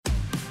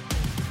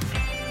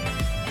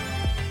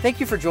Thank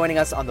you for joining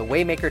us on the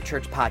Waymaker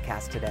Church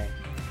podcast today.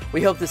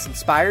 We hope this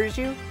inspires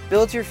you,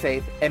 builds your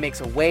faith, and makes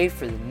a way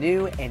for the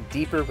new and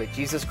deeper with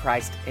Jesus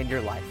Christ in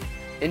your life.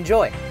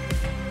 Enjoy.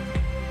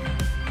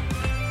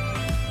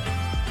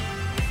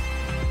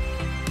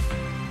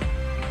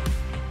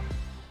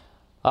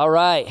 All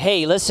right.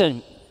 Hey,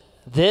 listen,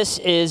 this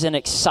is an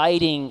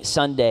exciting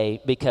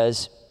Sunday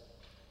because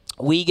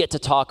we get to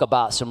talk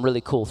about some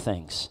really cool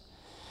things.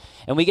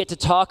 And we get to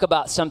talk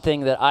about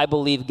something that I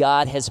believe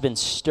God has been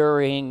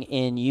stirring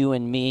in you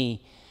and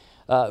me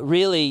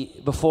really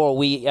before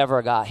we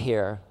ever got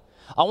here.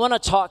 I want to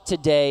talk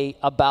today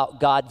about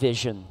God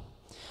vision.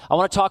 I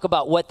want to talk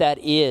about what that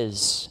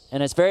is.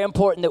 And it's very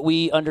important that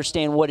we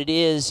understand what it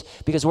is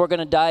because we're going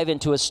to dive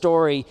into a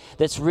story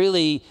that's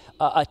really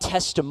a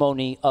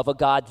testimony of a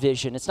God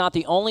vision. It's not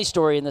the only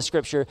story in the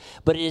scripture,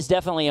 but it is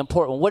definitely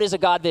important. What is a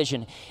God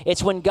vision?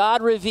 It's when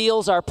God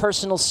reveals our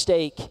personal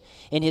stake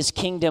in his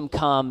kingdom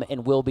come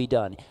and will be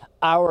done.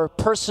 Our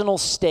personal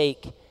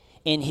stake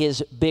in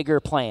his bigger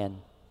plan.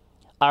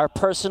 Our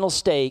personal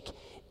stake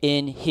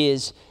in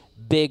his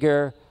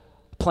bigger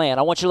plan.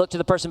 I want you to look to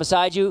the person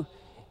beside you.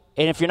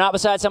 And if you're not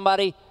beside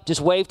somebody,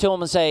 just wave to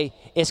them and say,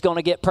 it's going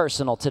to get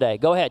personal today.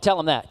 Go ahead. Tell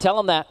them that. Tell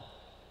them that.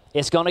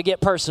 It's going to get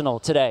personal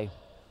today.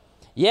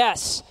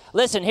 Yes.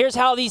 Listen, here's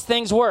how these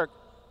things work.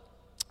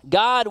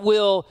 God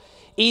will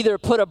either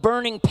put a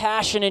burning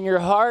passion in your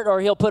heart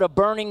or he'll put a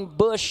burning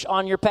bush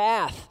on your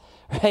path,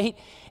 right?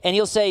 And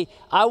he'll say,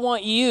 I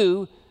want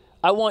you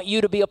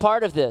to be a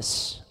part of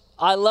this.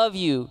 I love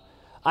you.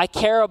 I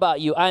care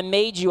about you. I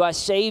made you. I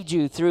saved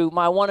you through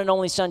my one and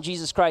only son,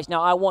 Jesus Christ.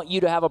 Now, I want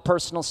you to have a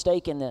personal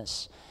stake in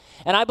this.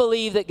 And I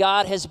believe that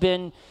God has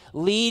been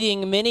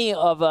leading many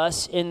of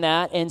us in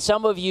that, and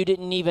some of you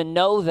didn't even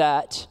know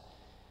that.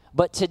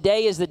 But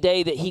today is the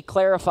day that he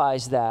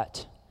clarifies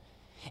that.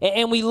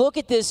 And we look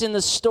at this in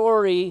the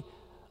story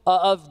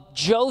of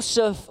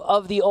Joseph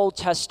of the Old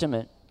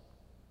Testament.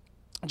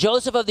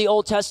 Joseph of the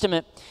Old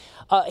Testament,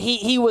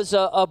 he was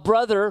a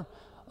brother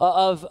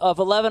of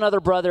 11 other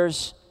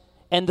brothers,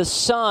 and the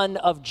son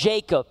of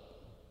Jacob.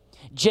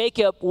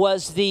 Jacob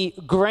was the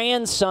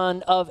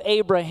grandson of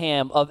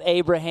Abraham,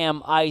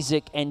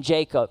 Isaac, and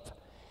Jacob.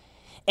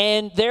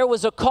 And there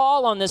was a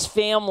call on this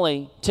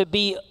family to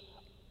be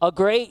a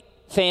great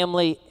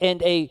family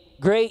and a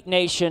great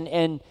nation,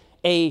 and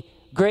a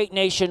great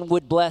nation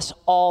would bless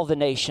all the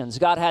nations.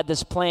 God had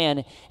this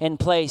plan in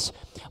place.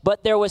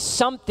 But there was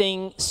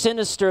something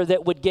sinister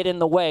that would get in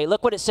the way.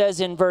 Look what it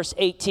says in verse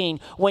 18.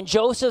 When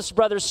Joseph's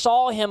brothers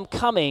saw him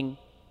coming,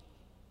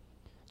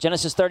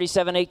 Genesis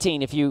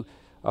 37:18, if you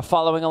are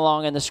following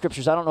along in the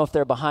scriptures. I don't know if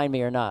they're behind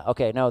me or not.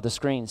 Okay, no, the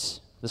screens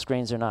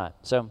are not.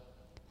 So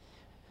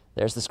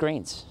there's the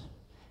screens.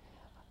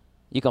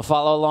 You can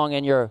follow along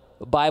in your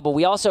Bible.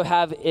 We also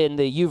have in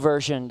the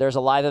YouVersion, there's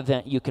a live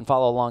event. You can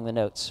follow along the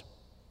notes.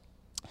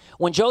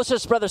 When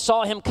Joseph's brothers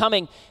saw him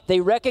coming, they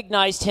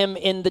recognized him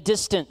in the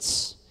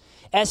distance.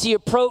 As he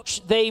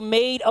approached, they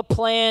made a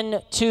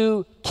plan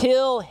to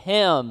kill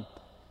him.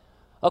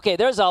 Okay,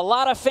 there's a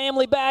lot of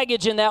family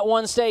baggage in that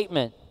one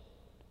statement.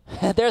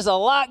 There's a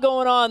lot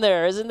going on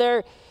there, isn't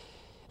there?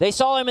 They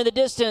saw him in the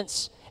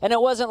distance, and it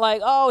wasn't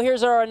like, oh,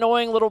 here's our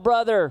annoying little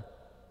brother.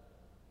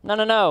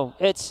 No.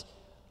 It's,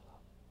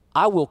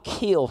 I will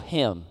kill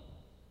him,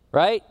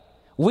 right?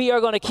 We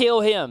are going to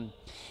kill him.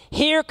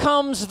 Here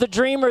comes the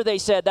dreamer, they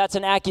said. That's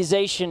an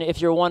accusation,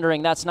 if you're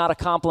wondering. That's not a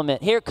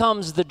compliment. Here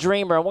comes the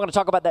dreamer. And we're going to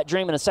talk about that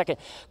dream in a second.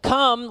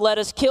 Come, let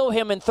us kill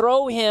him and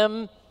throw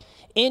him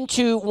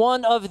into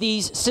one of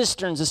these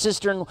cisterns. A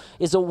cistern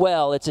is a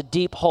well. It's a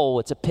deep hole.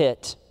 It's a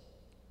pit.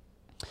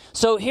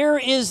 So here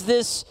is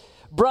this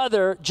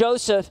brother,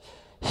 Joseph,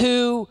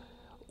 who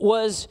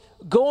was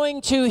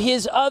going to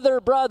his other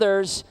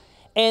brothers,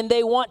 and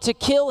they want to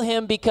kill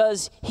him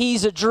because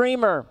he's a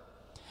dreamer.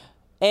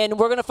 And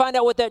we're going to find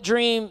out what that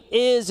dream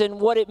is and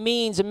what it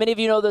means. And many of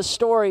you know this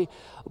story.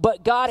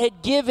 But God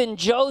had given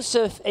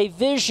Joseph a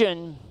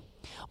vision,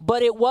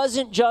 but it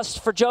wasn't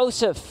just for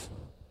Joseph.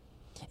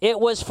 It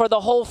was for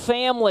the whole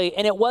family,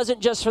 and it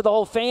wasn't just for the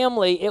whole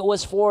family, it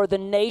was for the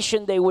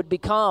nation they would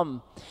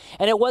become.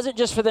 And it wasn't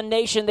just for the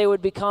nation they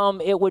would become,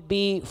 it would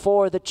be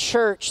for the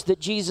church that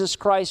Jesus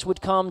Christ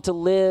would come to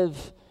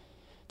live,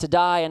 to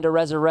die, and to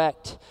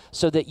resurrect,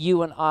 so that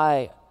you and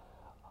I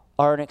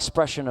are an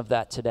expression of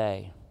that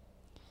today.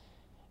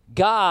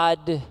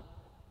 God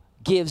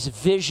gives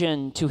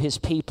vision to his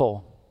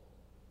people.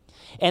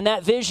 And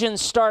that vision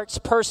starts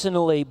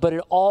personally, but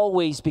it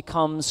always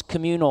becomes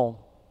communal.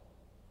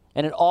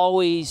 And it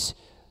always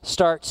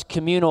starts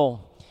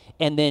communal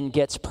and then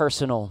gets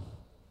personal.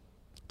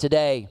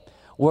 Today,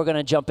 we're going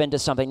to jump into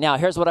something. Now,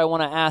 here's what I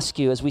want to ask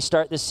you as we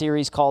start this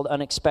series called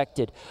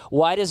Unexpected.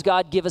 Why does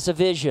God give us a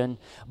vision,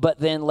 but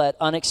then let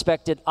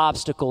unexpected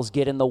obstacles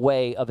get in the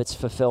way of its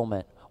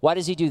fulfillment? Why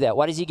does he do that?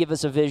 Why does he give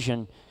us a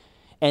vision,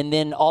 and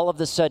then all of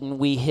a sudden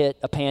we hit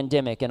a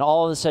pandemic, and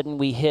all of a sudden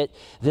we hit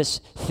this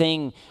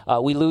thing,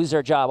 we lose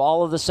our job.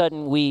 All of a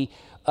sudden we,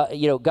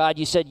 God,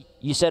 you said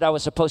you said I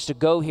was supposed to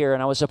go here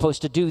and I was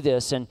supposed to do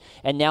this, and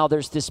now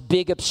there's this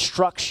big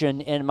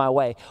obstruction in my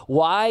way.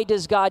 Why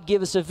does God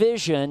give us a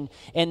vision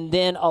and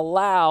then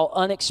allow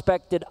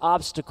unexpected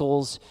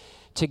obstacles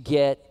to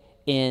get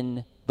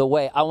in the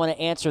way? I want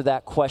to answer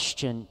that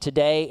question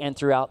today and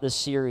throughout this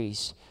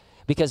series,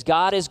 because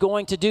God is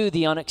going to do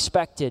the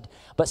unexpected,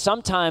 but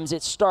sometimes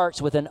it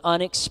starts with an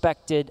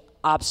unexpected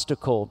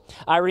obstacle.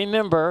 I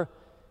remember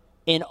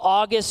in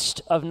August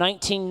of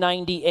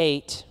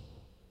 1998,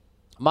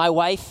 my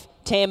wife,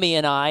 Tammy,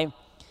 and I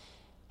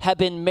had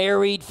been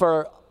married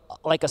for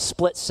like a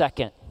split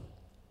second,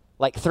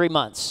 like 3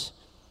 months.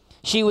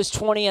 She was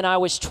 20 and I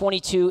was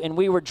 22, and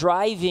we were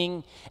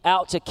driving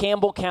out to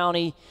Campbell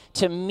County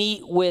to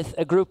meet with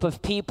a group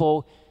of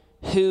people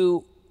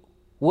who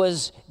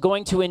was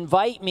going to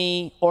invite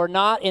me or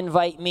not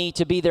invite me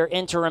to be their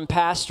interim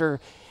pastor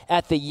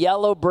at the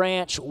Yellow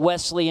Branch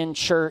Wesleyan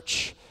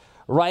Church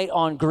right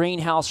on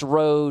Greenhouse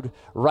Road,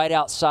 right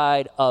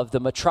outside of the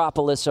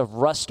metropolis of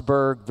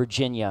Rustburg,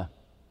 Virginia.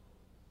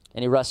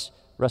 Any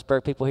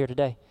Rustburg people here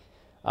today?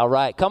 All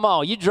right, come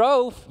on. You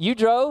drove.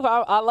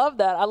 I love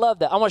that. I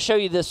want to show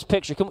you this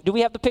picture. Do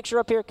we have the picture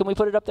up here? Can we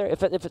put it up there?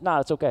 If it's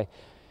not, it's okay.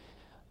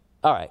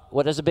 All right.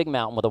 Well, there's a big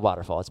mountain with a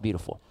waterfall. It's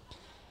beautiful.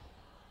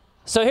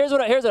 So here's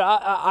what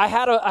I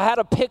had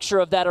a picture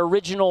of that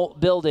original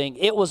building.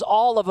 It was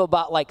all of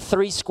about like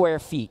 3 square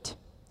feet.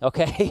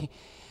 Okay.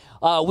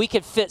 We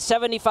could fit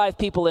 75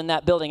 people in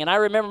that building. And I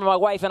remember my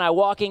wife and I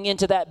walking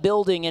into that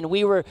building, and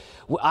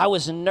I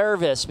was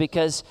nervous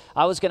because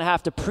I was going to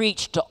have to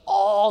preach to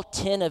all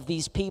 10 of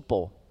these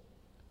people.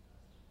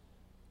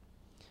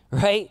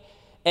 Right?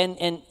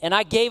 And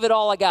I gave it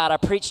all I got. I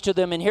preached to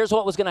them, and here's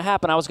what was going to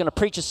happen. I was going to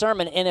preach a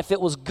sermon, and if it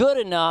was good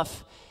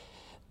enough,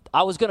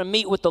 I was going to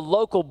meet with the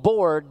local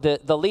board,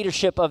 the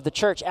leadership of the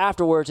church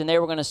afterwards, and they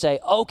were going to say,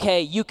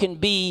 okay, you can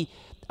be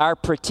our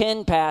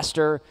pretend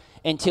pastor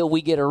until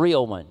we get a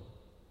real one.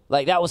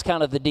 Like, that was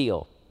kind of the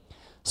deal.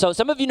 So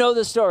some of you know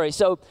this story.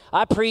 So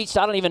I preached.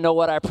 I don't even know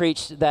what I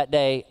preached that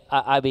day.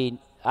 I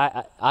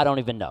don't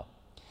even know.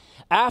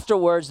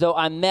 Afterwards, though,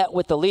 I met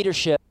with the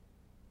leadership.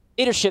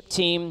 Leadership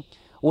team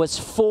was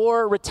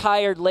 4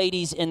 retired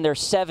ladies in their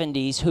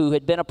 70s who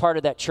had been a part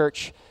of that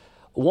church.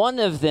 One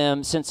of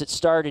them, since it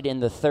started in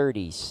the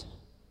 30s.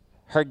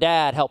 Her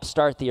dad helped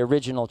start the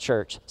original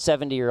church,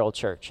 70-year-old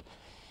church.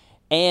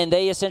 And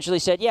they essentially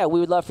said, yeah, we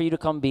would love for you to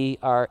come be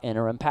our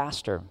interim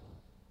pastor.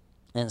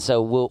 And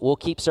so we'll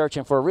keep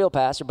searching for a real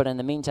pastor, but in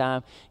the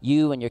meantime,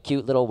 you and your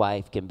cute little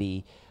wife can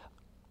be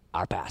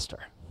our pastor.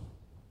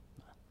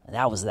 And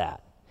that was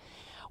that.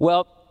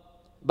 Well,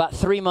 about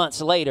 3 months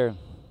later,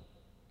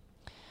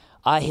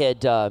 I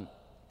had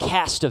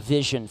cast a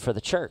vision for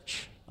the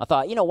church. I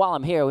thought, while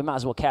I'm here, we might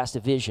as well cast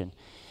a vision.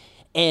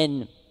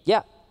 And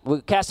yeah,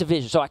 we cast a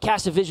vision. So I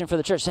cast a vision for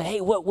the church. Said, hey,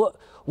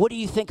 what do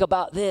you think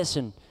about this?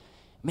 And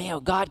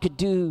man, God could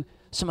do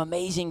some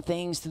amazing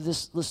things through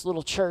this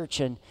little church.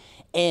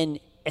 And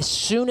as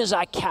soon as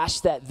I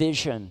cast that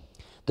vision,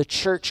 the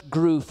church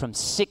grew from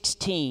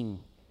 16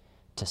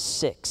 to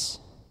 6.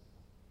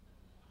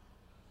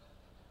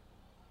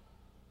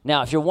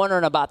 Now, if you're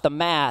wondering about the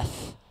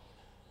math,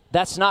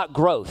 that's not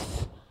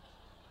growth.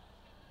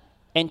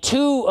 And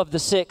 2 of the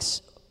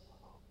 6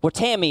 were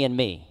Tammy and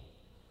me.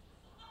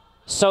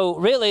 So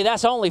really,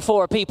 that's only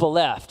 4 people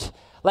left.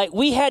 Like,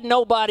 we had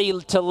nobody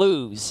to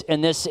lose in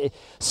this.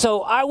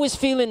 So I was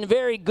feeling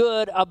very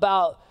good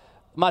about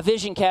my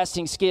vision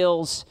casting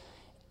skills,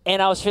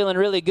 and I was feeling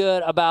really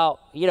good about,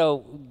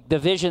 the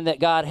vision that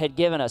God had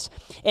given us.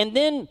 And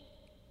then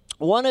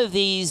one of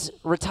these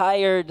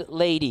retired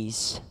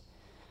ladies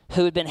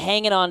who had been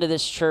hanging on to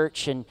this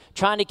church and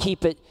trying to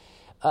keep it,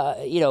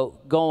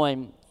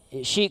 going,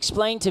 she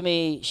explained to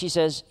me, she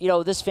says,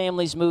 this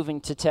family's moving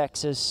to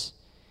Texas,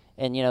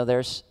 and,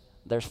 there's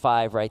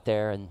 5 right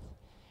there,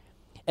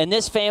 and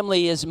this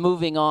family is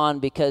moving on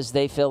because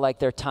they feel like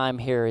their time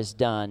here is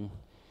done.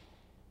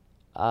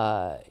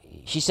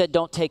 She said,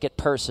 don't take it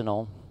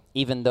personal,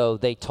 even though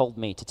they told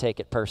me to take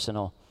it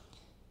personal.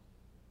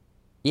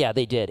 Yeah,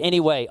 they did.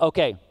 Anyway,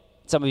 okay,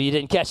 some of you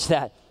didn't catch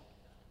that.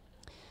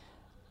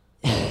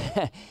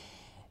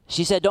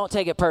 She said, don't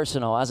take it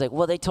personal. I was like,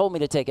 well, they told me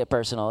to take it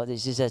personal.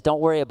 She says, don't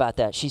worry about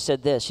that. She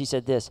said this, she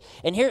said this.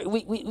 And here,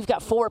 we've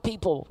got 4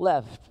 people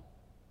left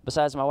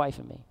besides my wife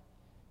and me.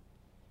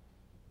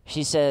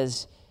 She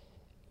says,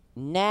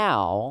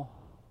 now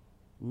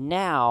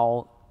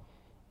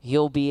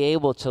you'll be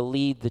able to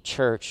lead the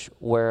church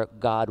where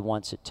God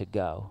wants it to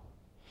go.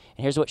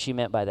 And here's what she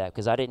meant by that,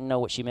 because I didn't know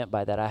what she meant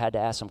by that. I had to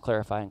ask some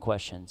clarifying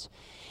questions.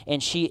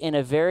 And she, in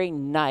a very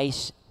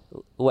nice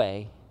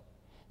way,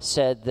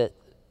 said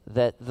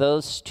that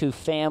those 2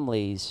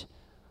 families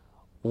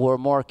were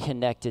more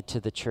connected to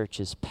the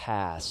church's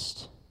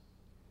past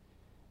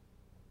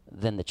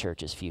than the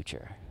church's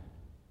future.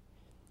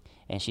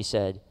 And she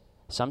said,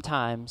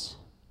 sometimes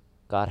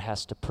God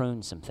has to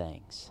prune some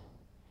things,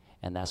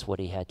 and that's what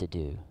he had to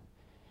do.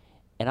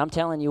 And I'm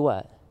telling you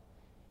what,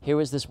 here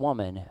was this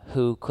woman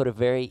who could have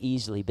very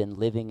easily been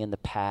living in the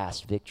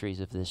past victories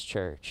of this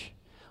church,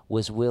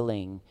 was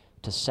willing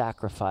to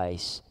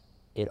sacrifice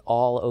it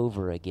all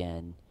over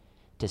again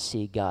to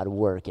see God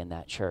work in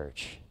that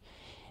church.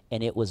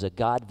 And it was a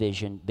God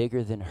vision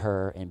bigger than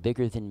her and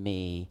bigger than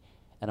me.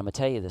 And I'm going to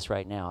tell you this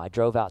right now. I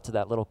drove out to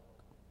that little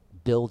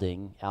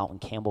building out in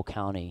Campbell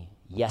County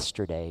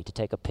yesterday to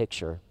take a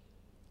picture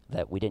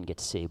that we didn't get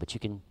to see. But you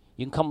can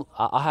come.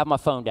 I'll have my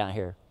phone down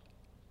here.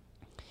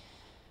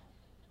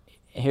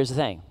 Here's the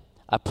thing.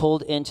 I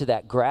pulled into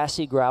that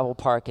grassy gravel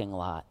parking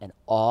lot, and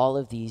all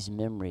of these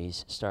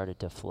memories started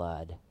to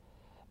flood.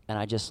 And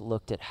I just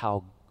looked at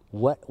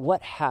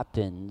what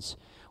happens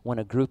when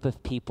a group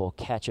of people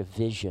catch a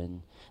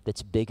vision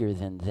that's bigger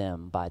than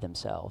them by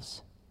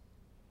themselves.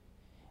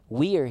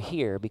 We are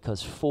here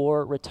because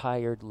 4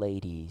 retired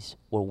ladies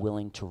were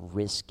willing to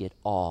risk it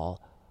all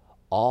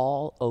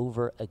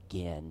over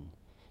again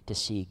to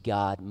see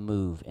God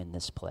move in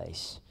this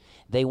place.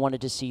 They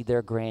wanted to see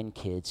their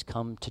grandkids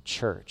come to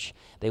church.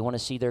 They want to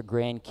see their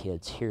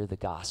grandkids hear the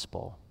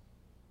gospel.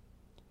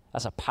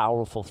 That's a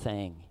powerful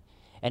thing.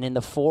 And in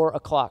the 4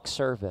 o'clock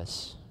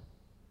service,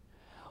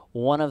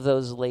 one of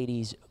those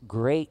ladies'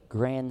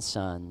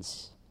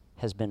 great-grandsons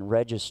has been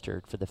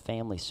registered for the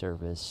family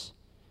service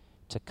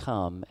to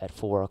come at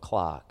 4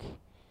 o'clock.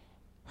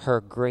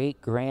 Her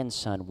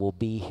great-grandson will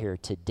be here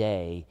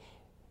today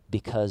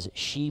because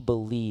she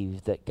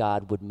believed that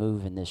God would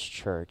move in this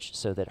church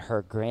so that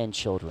her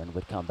grandchildren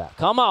would come back.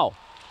 Come on.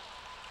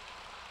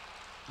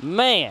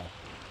 Man.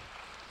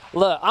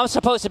 Look, I'm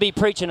supposed to be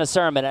preaching a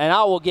sermon, and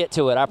I will get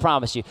to it, I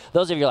promise you.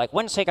 Those of you are like,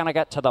 when's he going to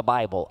get to the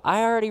Bible?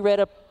 I already read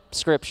a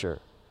scripture.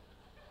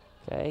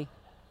 Okay?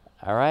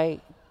 All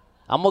right?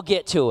 I'm going to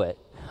get to it.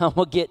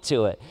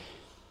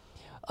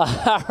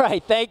 All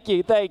right, thank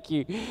you. But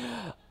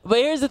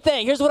here's the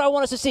thing. Here's what I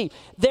want us to see.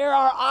 There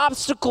are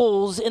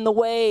obstacles in the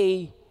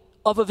way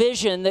of a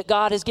vision that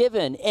God has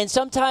given. And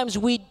sometimes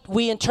we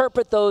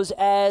interpret those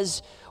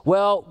as,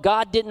 well,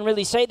 God didn't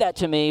really say that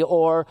to me,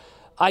 or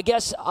I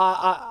guess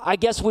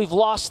we've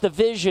lost the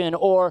vision,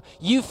 or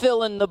you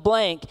fill in the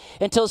blank,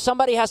 until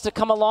somebody has to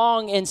come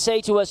along and say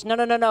to us,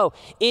 no.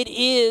 It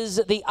is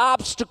the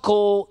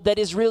obstacle that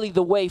is really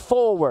the way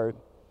forward.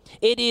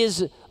 It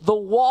is the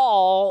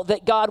wall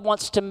that God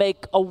wants to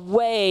make a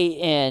way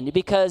in,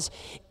 because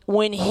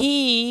when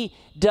he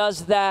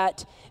does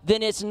that,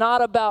 then it's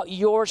not about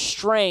your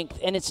strength,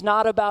 and it's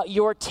not about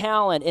your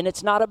talent, and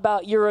it's not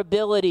about your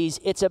abilities.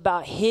 It's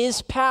about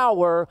his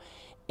power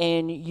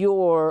and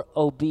your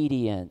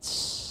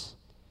obedience.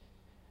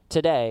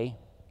 Today,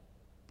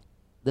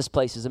 this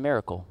place is a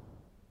miracle,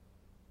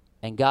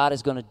 and God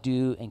is going to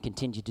do and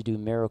continue to do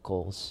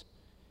miracles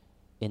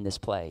in this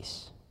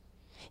place.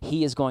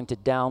 He is going to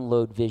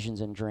download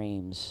visions and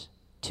dreams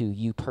to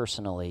you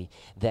personally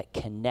that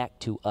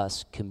connect to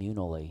us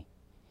communally.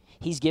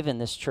 He's given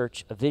this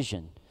church a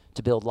vision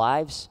to build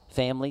lives,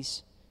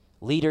 families,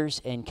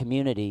 leaders, and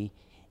community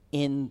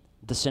in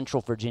the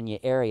Central Virginia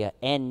area,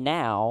 and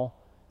now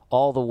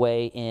all the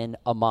way in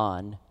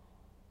Amman,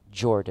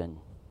 Jordan.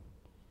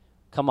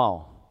 Come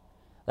on.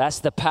 That's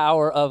the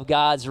power of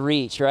God's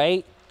reach,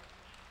 right?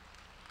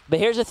 But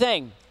here's the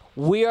thing.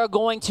 We are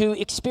going to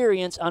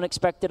experience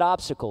unexpected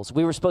obstacles.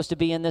 We were supposed to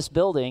be in this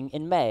building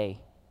in May.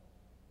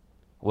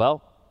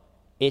 Well,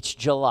 it's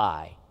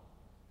July.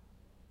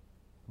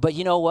 But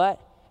you know what?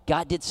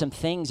 God did some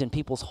things in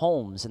people's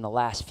homes in the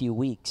last few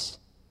weeks.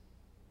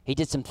 He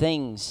did some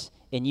things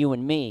in you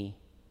and me.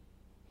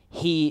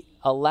 He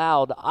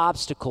allowed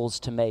obstacles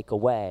to make a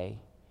way.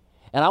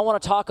 And I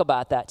want to talk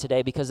about that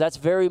today because that's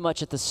very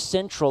much at the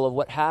central of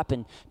what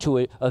happened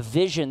to a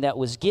vision that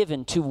was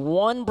given to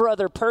one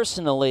brother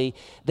personally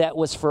that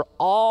was for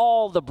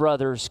all the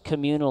brothers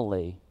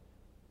communally.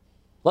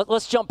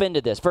 Let's jump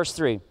into this. Verse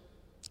 3.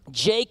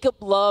 Jacob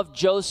loved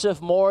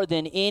Joseph more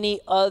than any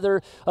of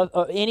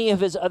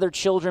his other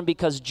children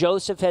because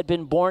Joseph had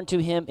been born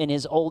to him in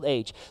his old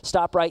age.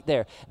 Stop right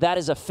there. That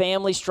is a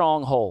family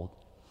stronghold.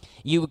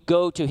 You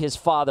go to his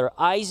father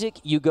Isaac,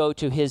 you go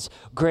to his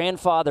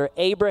grandfather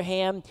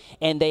Abraham,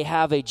 and they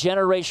have a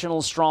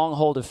generational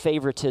stronghold of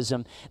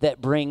favoritism that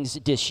brings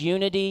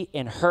disunity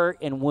and hurt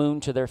and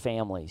wound to their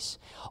families.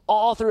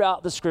 All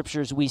throughout the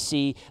scriptures, we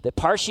see that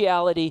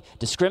partiality,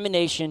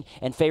 discrimination,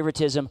 and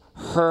favoritism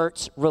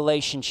hurts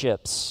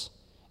relationships.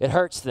 It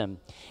hurts them.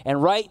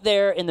 And right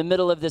there in the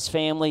middle of this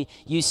family,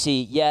 you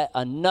see yet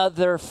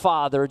another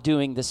father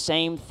doing the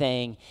same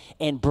thing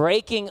and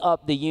breaking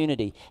up the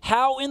unity.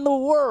 How in the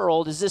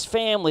world is this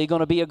family going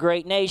to be a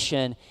great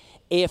nation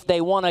if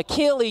they want to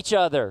kill each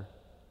other?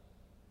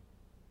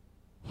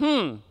 I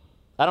don't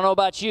know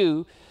about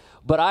you,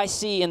 but I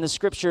see in the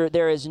scripture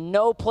there is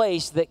no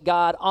place that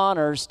God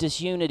honors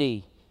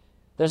disunity.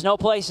 There's no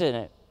place in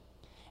it.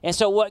 And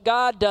so what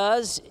God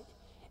does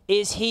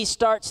is he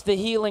starts the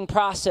healing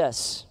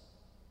process.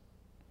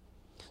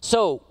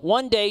 So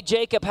one day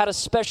Jacob had a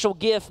special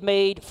gift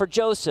made for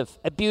Joseph,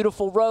 a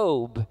beautiful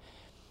robe.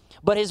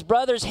 But his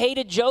brothers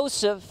hated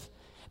Joseph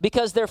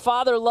because their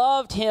father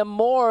loved him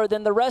more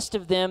than the rest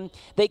of them.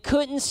 They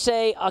couldn't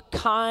say a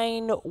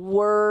kind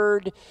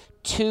word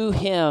to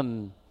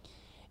him.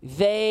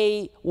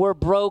 They were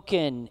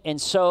broken, and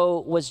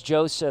so was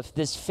Joseph.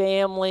 This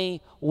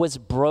family was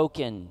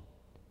broken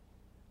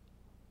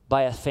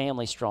by a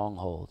family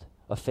stronghold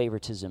of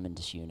favoritism and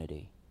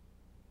disunity.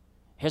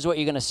 Here's what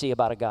you're going to see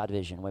about a God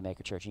vision,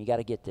 Waymaker Church. And you got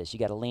to get this. You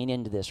got to lean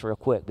into this real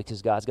quick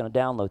because God's going to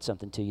download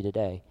something to you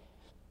today.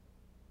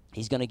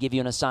 He's going to give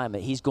you an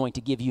assignment. He's going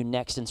to give you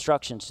next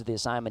instructions to the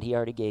assignment he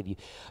already gave you.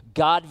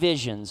 God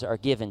visions are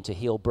given to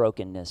heal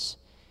brokenness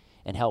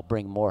and help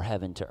bring more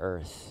heaven to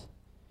earth.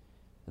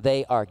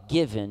 They are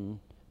given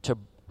to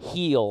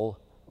heal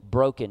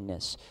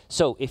brokenness.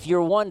 So if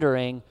you're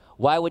wondering,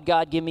 why would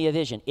God give me a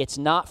vision? It's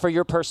not for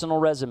your personal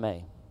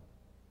resume.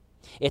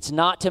 It's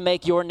not to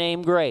make your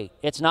name great.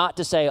 It's not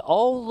to say,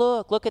 oh,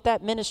 look at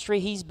that ministry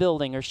he's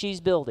building or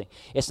she's building.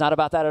 It's not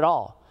about that at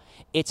all.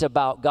 It's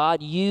about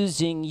God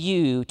using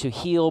you to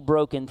heal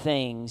broken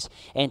things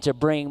and to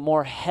bring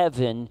more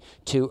heaven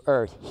to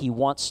earth. He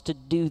wants to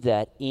do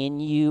that in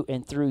you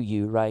and through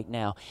you right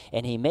now.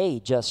 And he may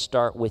just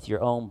start with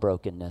your own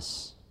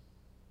brokenness.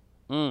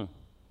 One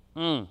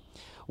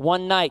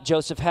night,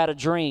 Joseph had a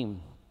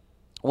dream.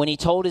 When he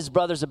told his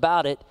brothers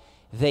about it,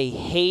 they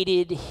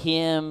hated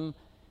him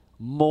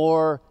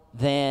more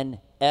than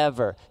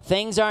ever.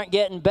 Things aren't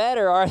getting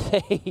better, are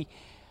they?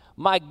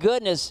 My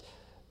goodness,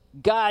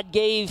 God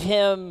gave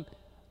him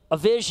a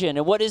vision.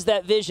 And what is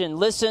that vision?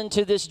 Listen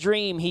to this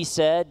dream, he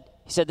said.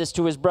 He said this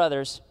to his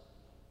brothers.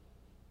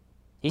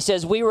 He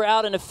says, we were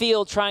out in a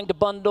field trying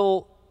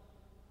to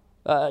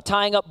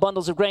tying up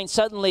bundles of grain.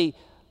 Suddenly,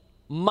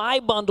 my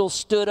bundle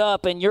stood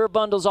up and your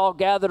bundles all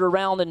gathered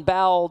around and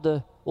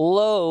bowed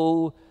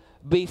low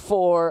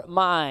before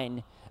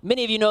mine.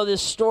 Many of you know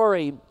this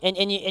story,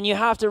 and you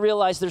have to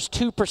realize there's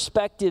two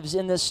perspectives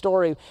in this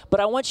story. But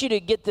I want you to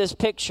get this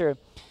picture.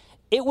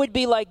 It would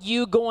be like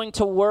you going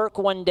to work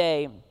one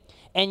day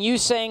and you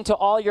saying to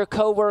all your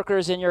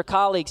coworkers and your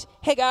colleagues,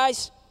 hey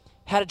guys,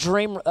 had a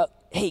dream.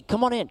 Hey,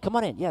 come on in.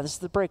 Yeah, this is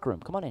the break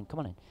room. Come on in.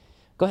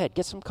 Go ahead,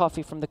 get some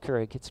coffee from the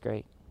Keurig. It's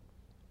great.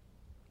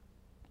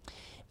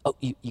 Oh,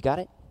 you got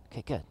it?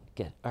 Okay,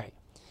 good. All right.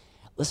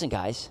 Listen,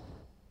 guys,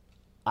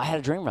 I had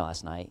a dream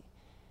last night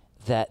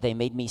that they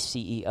made me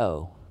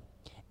CEO,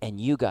 and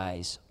you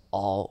guys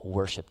all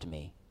worshiped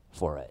me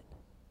for it.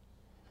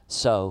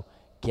 So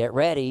get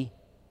ready.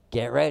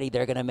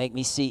 They're going to make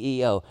me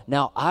CEO.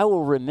 Now, I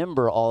will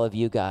remember all of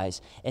you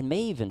guys and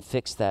may even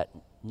fix that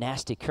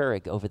nasty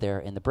Keurig over there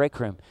in the break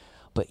room,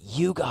 but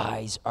you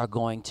guys are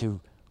going to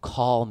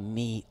call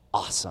me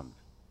awesome.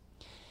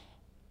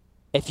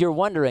 If you're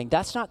wondering,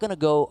 that's not going to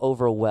go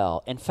over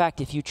well. In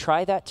fact, if you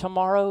try that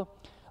tomorrow,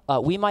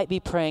 we might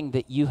be praying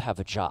that you have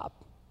a job.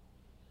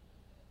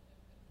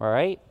 All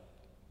right?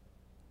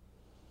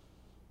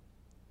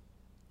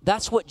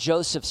 That's what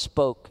Joseph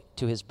spoke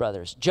to his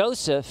brothers.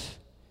 Joseph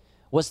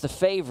was the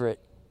favorite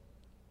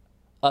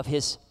of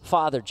his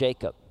father,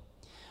 Jacob.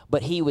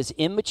 But he was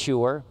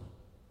immature,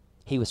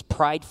 he was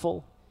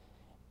prideful,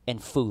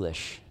 and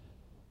foolish.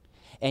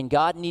 And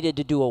God needed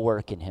to do a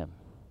work in him.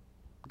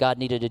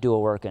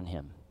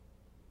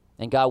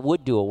 And God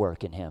would do a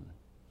work in him.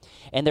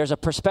 And there's a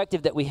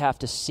perspective that we have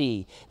to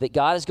see, that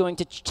God is going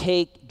to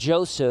take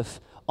Joseph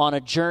on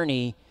a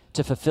journey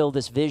to fulfill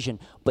this vision,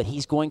 but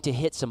he's going to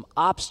hit some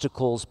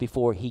obstacles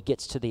before he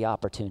gets to the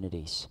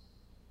opportunities.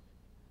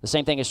 The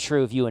same thing is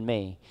true of you and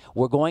me.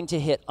 We're going to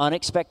hit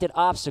unexpected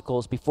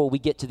obstacles before we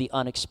get to the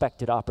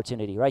unexpected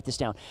opportunity. Write this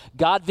down.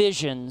 God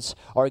visions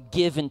are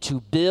given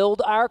to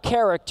build our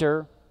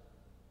character,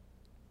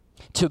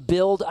 to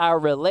build our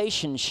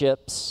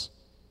relationships,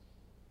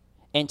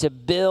 and to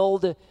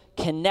build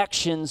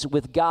connections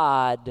with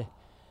God,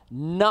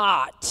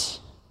 not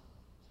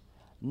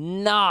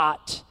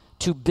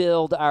to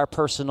build our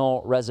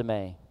personal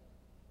resume.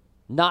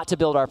 Not to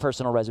build our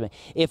personal resume.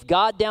 If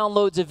God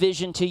downloads a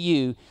vision to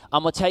you,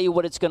 I'm going to tell you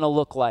what it's going to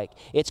look like.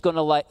 It's going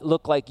to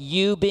look like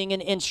you being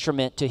an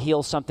instrument to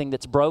heal something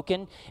that's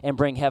broken and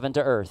bring heaven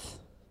to earth.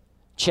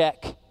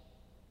 Check.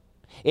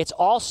 It's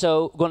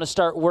also going to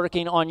start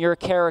working on your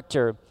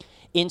character,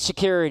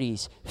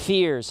 insecurities,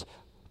 fears,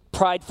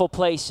 prideful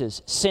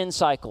places, sin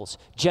cycles,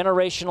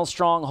 generational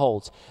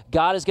strongholds.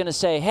 God is going to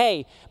say,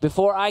 hey,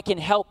 before I can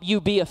help you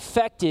be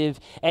effective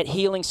at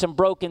healing some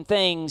broken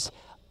things,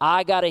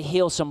 I got to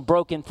heal some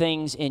broken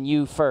things in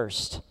you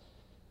first.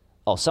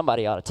 Oh,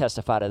 somebody ought to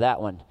testify to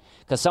that one,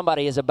 because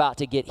somebody is about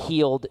to get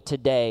healed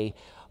today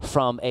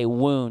from a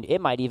wound. It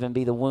might even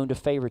be the wound of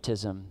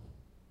favoritism.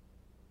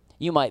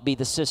 You might be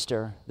the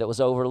sister that was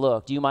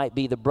overlooked. You might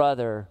be the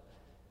brother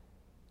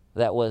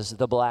that was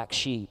the black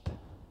sheep.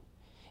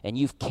 And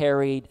you've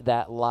carried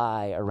that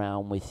lie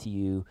around with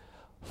you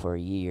for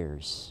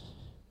years.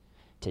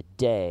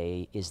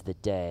 Today is the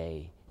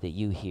day that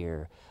you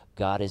hear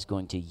God is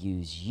going to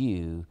use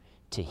you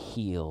to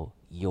heal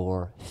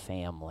your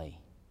family.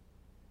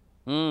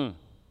 I'm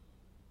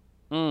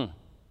going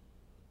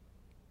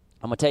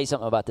to tell you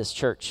something about this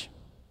church.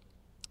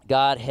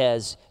 God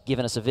has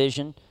given us a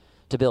vision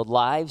to build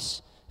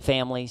lives,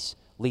 families,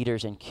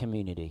 leaders, and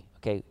community,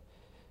 okay?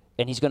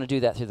 And he's going to do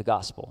that through the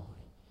gospel.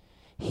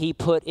 He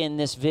put in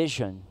this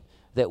vision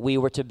that we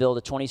were to build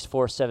a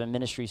 24/7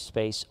 ministry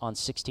space on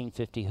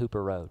 1650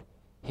 Hooper Road.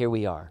 Here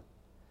we are.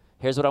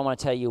 Here's what I want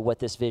to tell you what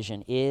this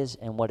vision is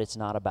and what it's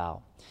not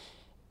about.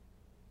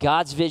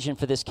 God's vision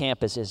for this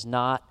campus is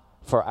not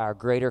for our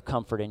greater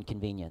comfort and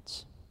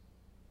convenience,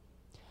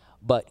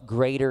 but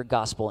greater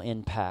gospel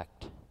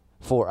impact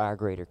for our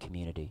greater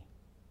community.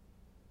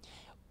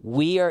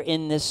 We are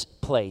in this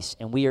place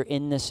and we are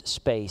in this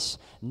space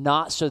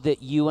not so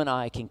that you and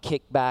I can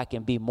kick back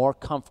and be more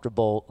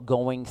comfortable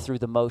going through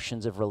the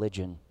motions of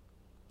religion.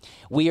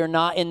 We are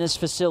not in this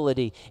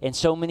facility, and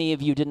so many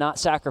of you did not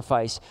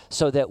sacrifice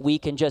so that we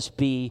can just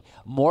be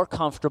more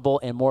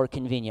comfortable and more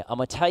convenient. I'm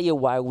going to tell you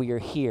why we are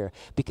here,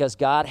 because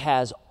God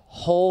has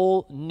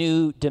whole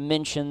new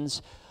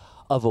dimensions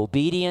of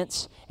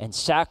obedience and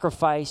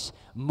sacrifice,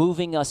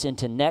 moving us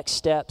into next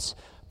steps,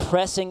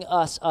 pressing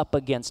us up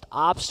against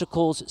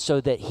obstacles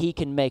so that he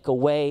can make a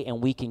way and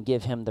we can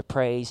give him the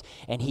praise.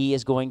 And he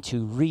is going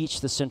to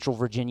reach the Central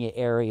Virginia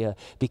area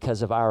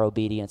because of our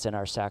obedience and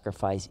our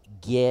sacrifice.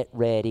 Get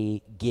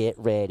ready, get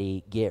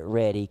ready, get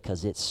ready,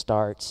 because it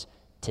starts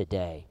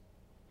today.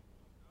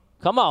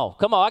 Come on,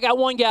 come on. I got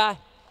one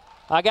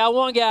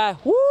guy.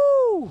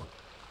 Woo!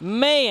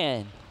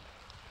 Man.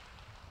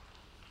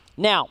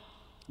 Now,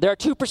 there are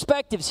two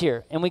perspectives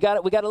here, and we got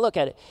to look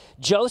at it.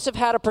 Joseph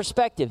had a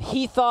perspective.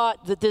 He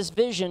thought that this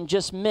vision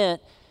just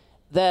meant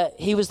that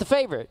he was the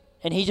favorite,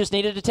 and he just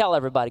needed to tell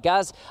everybody,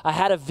 guys, I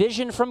had a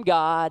vision from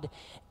God,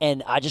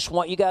 and I just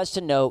want you guys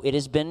to know it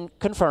has been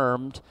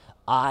confirmed.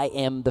 I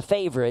am the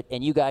favorite,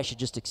 and you guys should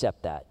just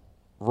accept that.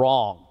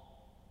 Wrong.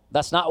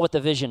 That's not what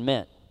the vision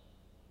meant.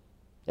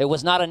 It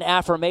was not an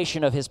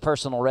affirmation of his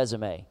personal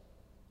resume.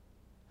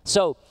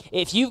 So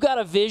if you've got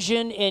a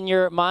vision in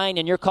your mind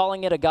and you're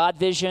calling it a God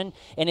vision,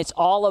 and it's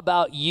all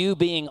about you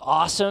being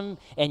awesome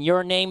and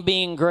your name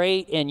being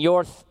great and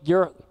you're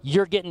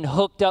getting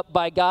hooked up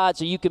by God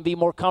so you can be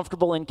more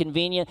comfortable and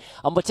convenient,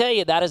 I'm going to tell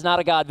you that is not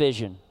a God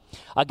vision.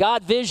 A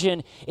God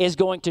vision is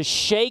going to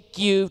shake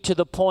you to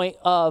the point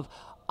of,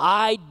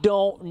 I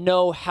don't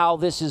know how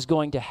this is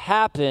going to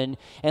happen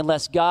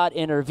unless God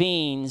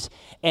intervenes.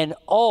 And,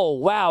 oh,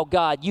 wow,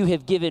 God, you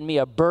have given me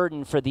a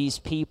burden for these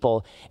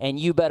people, and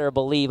you better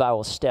believe I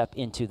will step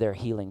into their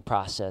healing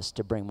process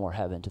to bring more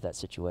heaven to that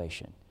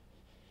situation.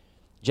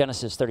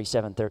 Genesis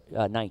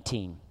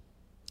 37:19.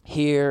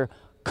 Here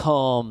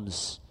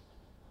comes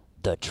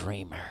the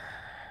dreamer.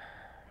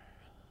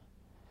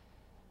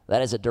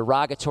 That is a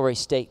derogatory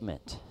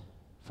statement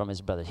from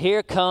his brother.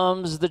 Here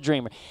comes the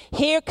dreamer.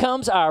 Here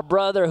comes our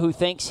brother who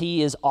thinks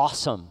he is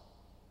awesome.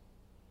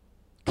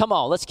 Come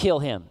on, let's kill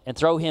him and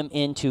throw him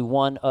into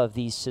one of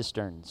these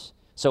cisterns.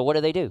 So what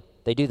do?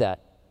 They do that.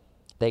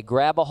 They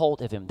grab a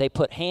hold of him. They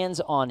put hands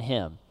on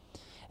him,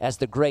 as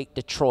the great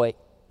Detroit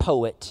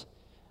poet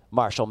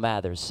Marshall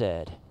Mathers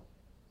said.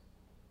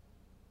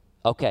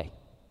 Okay,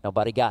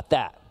 nobody got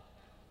that.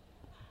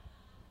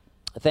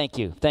 Thank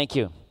you.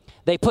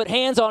 They put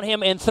hands on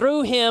him and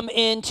threw him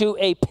into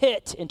a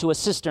pit, into a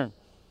cistern.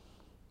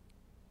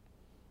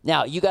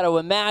 Now, you got to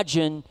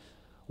imagine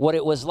what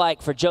it was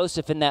like for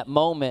Joseph in that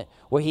moment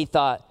where he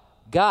thought,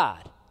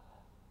 God,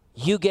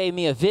 you gave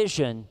me a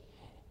vision,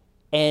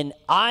 and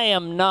I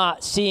am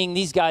not seeing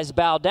these guys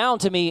bow down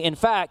to me. In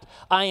fact,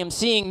 I am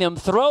seeing them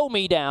throw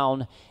me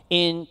down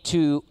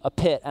into a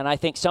pit. And I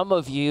think some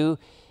of you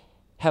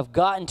have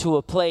gotten to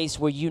a place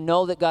where you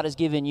know that God has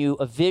given you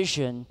a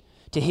vision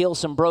to heal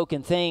some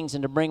broken things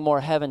and to bring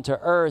more heaven to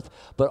earth,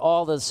 but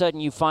all of a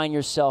sudden you find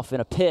yourself in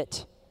a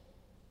pit.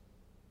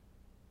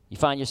 You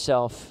find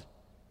yourself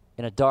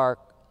in a dark,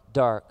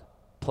 dark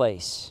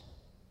place.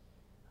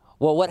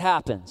 Well, what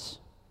happens?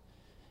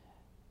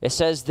 It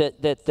says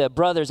that the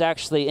brothers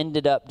actually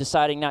ended up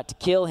deciding not to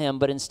kill him,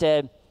 but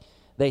instead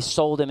they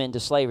sold him into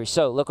slavery.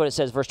 So look what it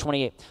says, verse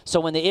 28. So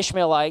when the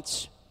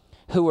Ishmaelites,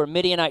 who were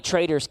Midianite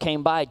traders,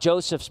 came by,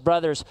 Joseph's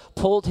brothers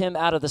pulled him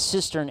out of the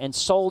cistern and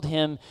sold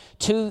him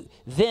to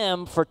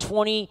them for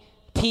 20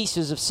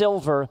 pieces of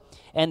silver,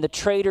 and the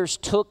traders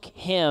took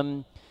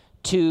him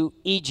to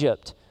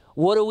Egypt.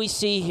 What do we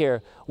see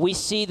here? We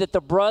see that the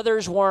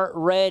brothers weren't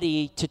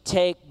ready to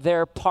take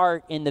their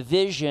part in the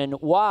vision.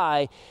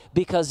 Why?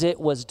 Because it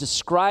was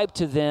described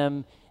to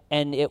them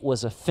and it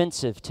was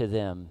offensive to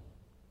them.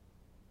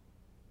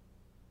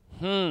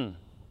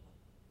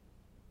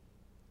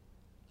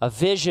 A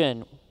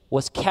vision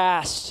was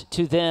cast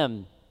to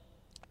them,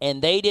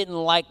 and they didn't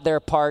like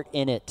their part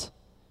in it.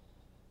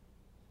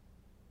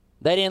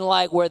 They didn't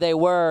like where they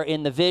were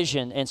in the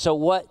vision. And so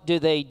what do?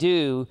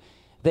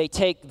 They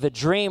take the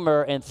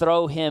dreamer and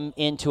throw him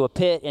into a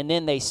pit, and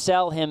then they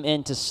sell him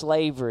into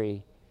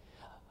slavery.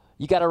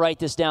 You got to write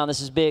this down.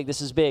 This is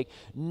big.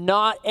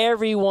 Not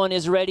everyone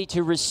is ready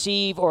to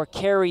receive or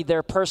carry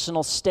their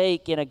personal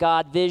stake in a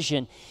God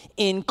vision,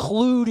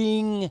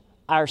 including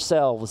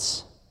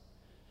ourselves.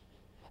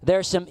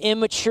 There's some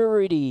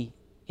immaturity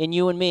in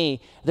you and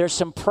me. There's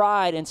some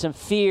pride and some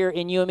fear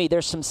in you and me.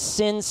 There's some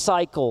sin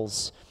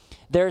cycles.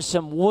 There's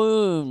some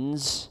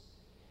wounds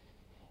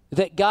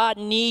that God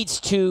needs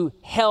to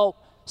help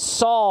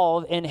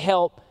solve and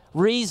help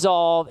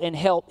resolve and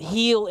help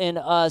heal in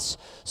us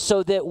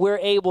so that we're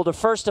able to,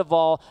 first of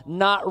all,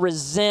 not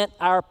resent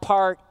our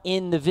part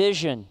in the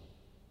vision.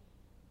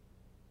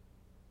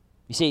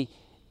 You see,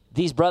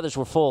 these brothers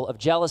were full of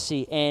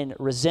jealousy and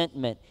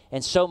resentment,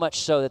 and so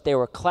much so that they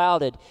were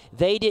clouded.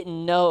 They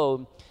didn't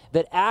know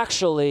that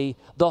actually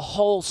the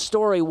whole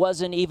story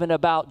wasn't even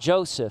about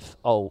Joseph.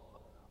 Oh,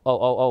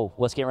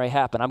 what's getting ready to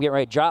happen? I'm getting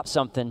ready to drop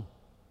something,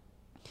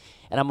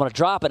 and I'm going to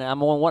drop it, and I'm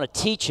going to want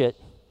to teach it.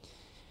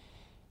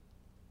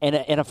 And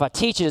if I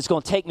teach it, it's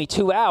going to take me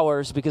 2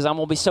 hours because I'm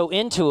going to be so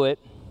into it,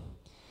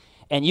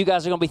 and you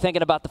guys are going to be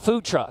thinking about the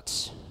food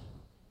trucks.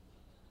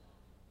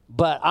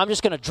 But I'm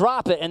just going to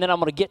drop it, and then I'm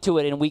going to get to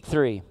it in week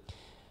 3.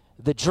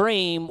 The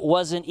dream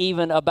wasn't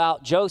even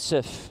about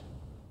Joseph.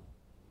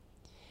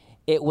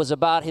 It was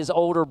about his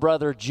older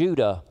brother,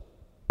 Judah.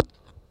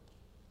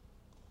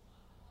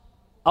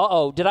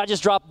 Did I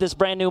just drop this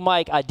brand new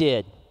mic? I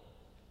did.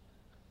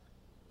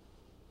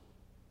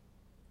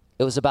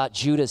 It was about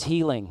Judah's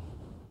healing,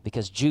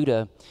 because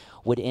Judah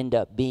would end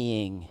up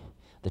being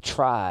the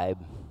tribe.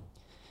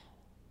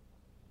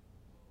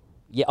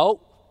 Yeah,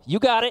 you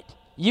got it.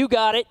 You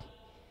got it.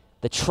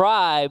 The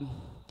tribe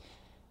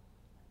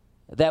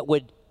that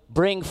would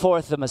bring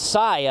forth the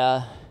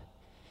Messiah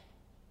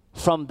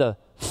from the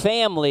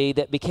family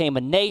that became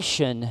a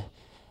nation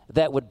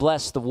that would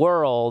bless the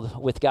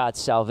world with God's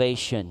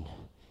salvation.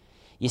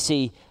 You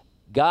see,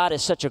 God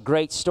is such a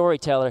great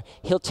storyteller.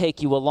 He'll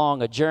take you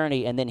along a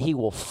journey and then he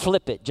will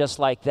flip it just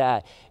like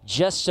that,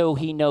 just so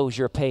he knows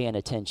you're paying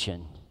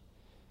attention.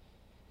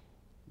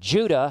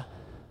 Judah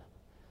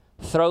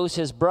throws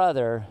his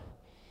brother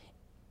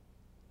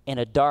in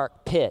a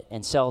dark pit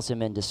and sells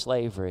him into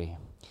slavery.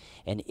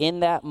 And in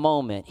that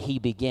moment, he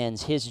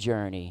begins his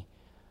journey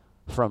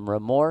from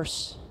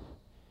remorse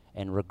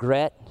and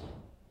regret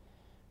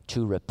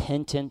to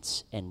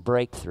repentance and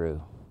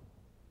breakthrough.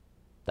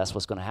 That's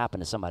what's going to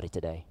happen to somebody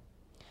today,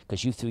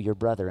 because you threw your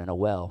brother in a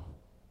well.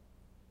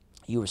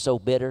 You were so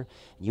bitter,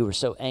 you were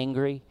so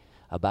angry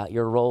about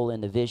your role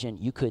in the vision,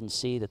 you couldn't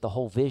see that the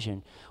whole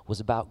vision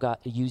was about God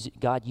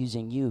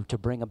using you to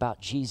bring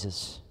about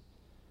Jesus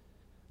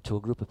to a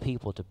group of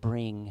people, to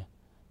bring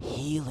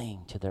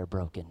healing to their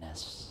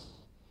brokenness.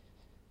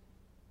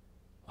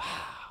 Wow.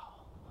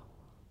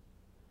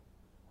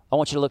 I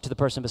want you to look to the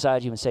person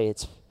beside you and say,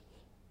 it's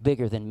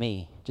bigger than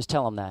me. Just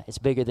tell them that. It's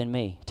bigger than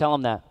me. Tell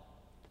them that.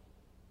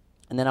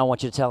 And then I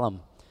want you to tell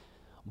them,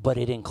 but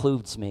it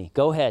includes me.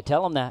 Go ahead.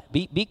 Tell them that.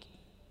 Be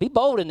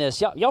bold in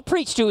this. Y'all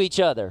preach to each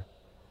other.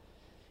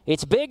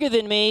 It's bigger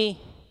than me,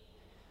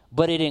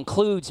 but it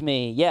includes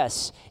me.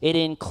 Yes, it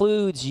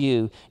includes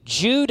you.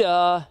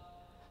 Judah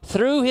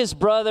threw his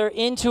brother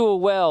into a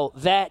well.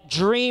 That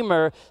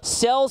dreamer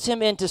sells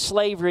him into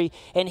slavery,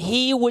 and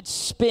he would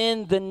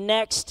spend the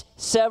next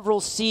several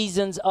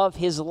seasons of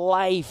his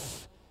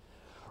life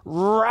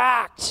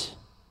racked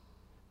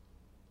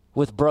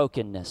with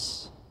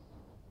brokenness.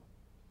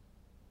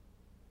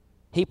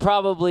 He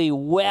probably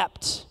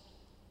wept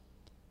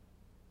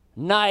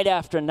night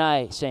after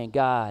night saying,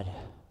 God,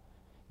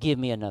 give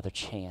me another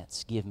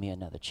chance, give me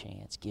another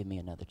chance, give me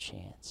another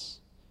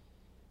chance.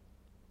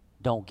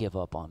 Don't give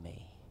up on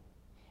me.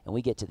 And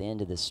we get to the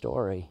end of this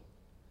story.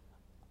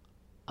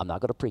 I'm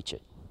not going to preach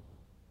it.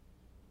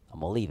 I'm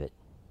going to leave it.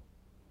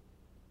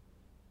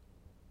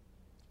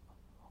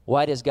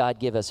 Why does God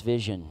give us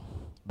vision,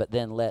 but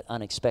then let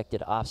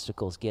unexpected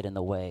obstacles get in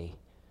the way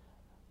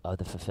of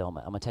the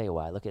fulfillment? I'm going to tell you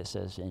why. Look at it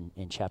says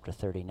in chapter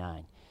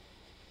 39.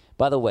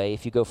 By the way,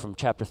 if you go from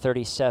chapter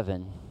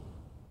 37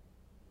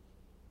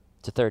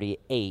 to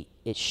 38,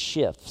 it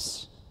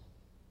shifts.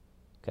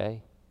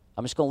 Okay?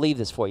 I'm just going to leave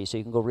this for you so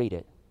you can go read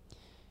it.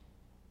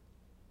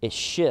 It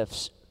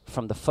shifts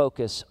from the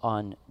focus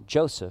on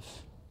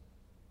Joseph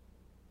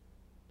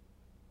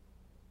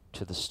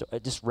to the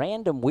this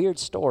random weird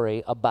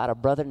story about a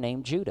brother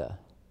named Judah.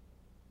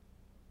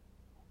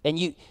 And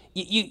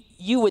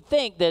you would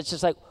think that it's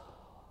just like,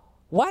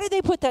 why did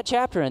they put that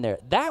chapter in there?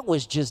 That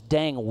was just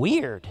dang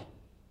weird.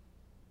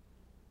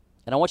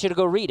 And I want you to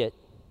go read it.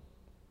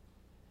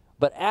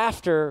 But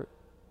after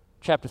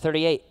chapter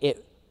 38,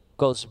 it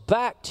goes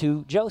back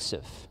to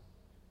Joseph,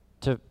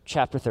 to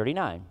chapter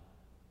 39.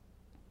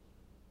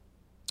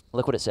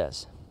 Look what it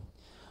says.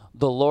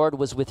 The Lord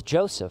was with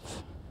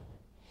Joseph,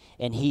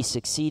 and he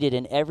succeeded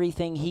in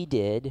everything he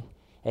did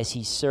as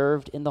he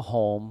served in the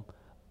home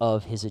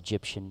of his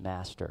Egyptian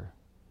master.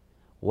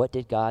 What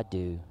did God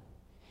do?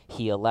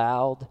 He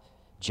allowed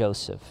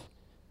Joseph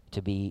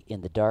to be in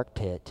the dark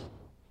pit.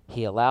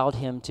 He allowed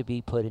him to be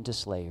put into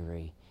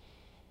slavery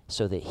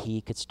so that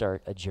he could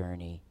start a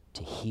journey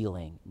to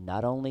healing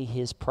not only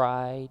his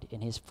pride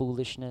and his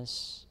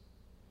foolishness,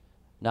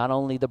 not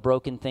only the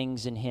broken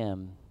things in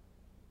him,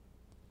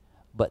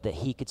 but that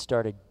he could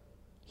start a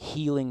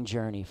healing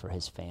journey for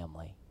his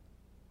family.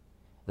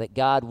 That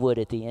God would,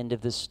 at the end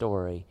of this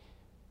story,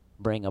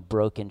 bring a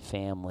broken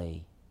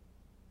family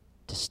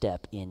to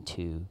step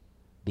into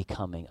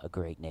becoming a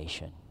great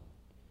nation.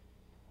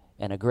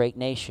 And a great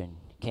nation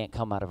can't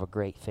come out of a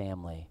great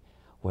family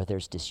where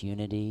there's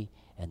disunity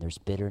and there's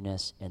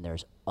bitterness, and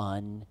there's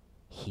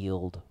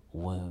unhealed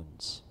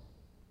wounds.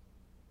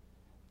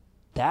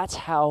 That's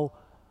how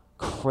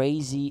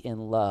crazy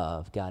in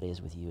love God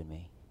is with you and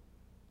me.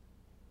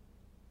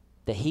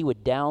 That he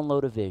would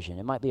download a vision.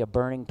 It might be a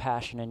burning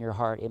passion in your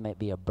heart. It might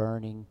be a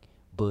burning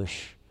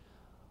bush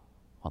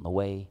on the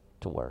way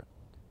to work.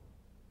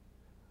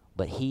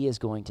 But he is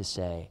going to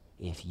say,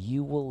 if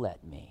you will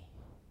let me,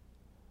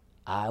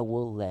 I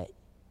will let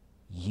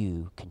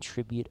you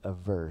contribute a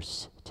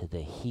verse to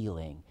the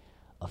healing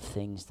of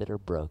things that are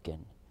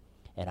broken,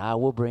 and I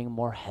will bring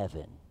more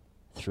heaven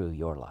through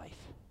your life.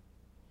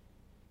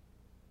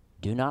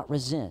 Do not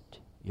resent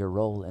your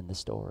role in the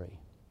story,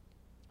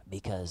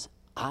 because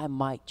I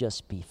might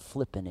just be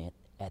flipping it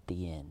at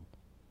the end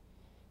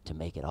to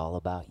make it all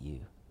about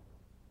you.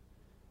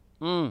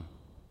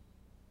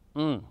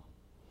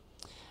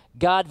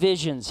 God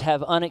visions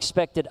have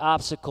unexpected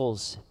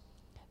obstacles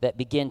that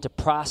begin a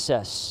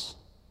process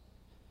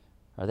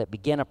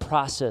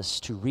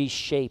to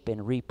reshape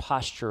and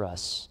reposture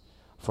us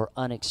for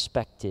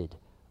unexpected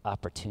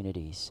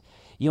opportunities.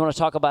 You want to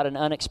talk about an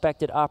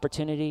unexpected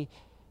opportunity?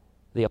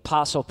 The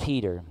Apostle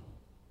Peter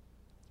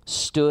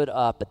stood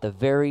up at the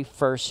very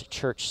first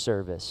church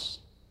service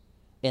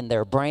in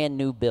their brand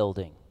new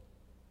building.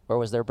 Where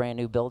was their brand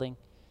new building?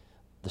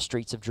 The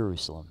streets of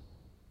Jerusalem.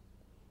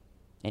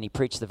 And he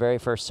preached the very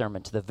first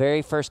sermon to the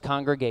very first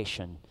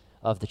congregation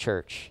of the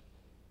church.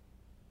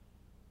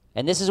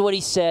 And this is what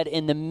he said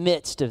in the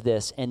midst of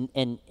this, and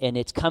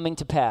it's coming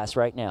to pass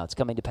right now. It's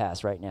coming to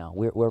pass right now.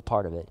 We're a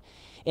part of it.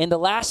 In the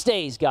last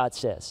days, God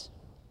says,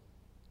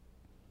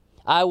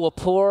 I will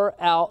pour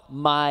out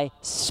my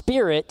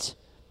Spirit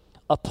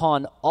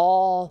upon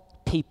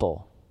all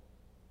people.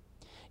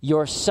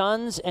 Your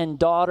sons and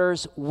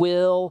daughters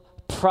will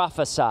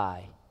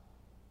prophesy.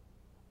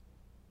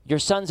 Your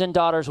sons and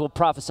daughters will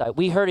prophesy.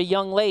 We heard a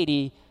young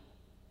lady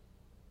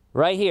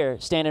right here,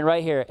 standing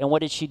right here, and what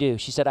did she do?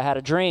 She said, I had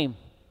a dream.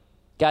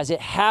 Guys, it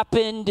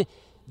happened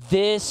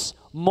this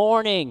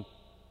morning.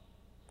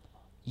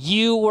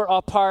 You were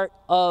a part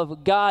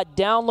of God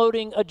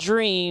downloading a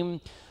dream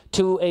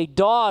to a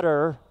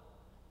daughter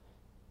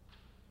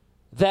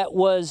that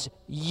was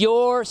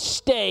your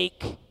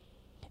stake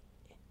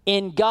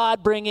in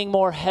God bringing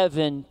more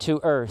heaven to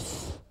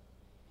earth.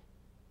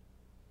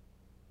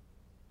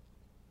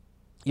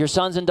 Your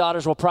sons and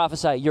daughters will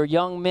prophesy. Your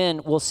young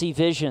men will see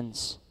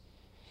visions.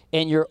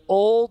 And your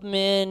old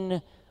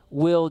men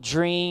will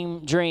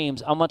dream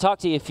dreams. I'm going to talk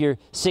to you if you're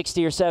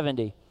 60 or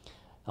 70.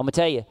 I'm going to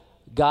tell you,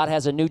 God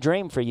has a new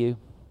dream for you.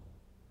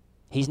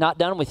 He's not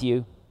done with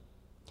you.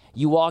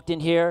 You walked in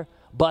here,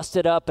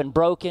 busted up and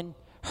broken,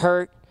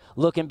 hurt,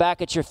 looking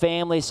back at your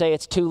family, say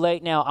it's too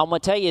late now. I'm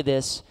going to tell you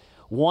this.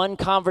 One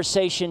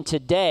conversation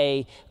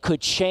today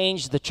could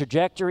change the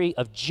trajectory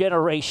of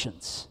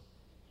generations.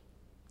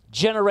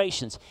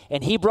 Generations.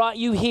 And he brought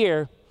you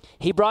here.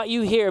 He brought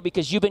you here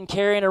because you've been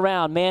carrying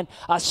around, man,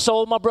 I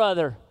sold my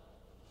brother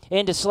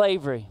into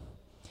slavery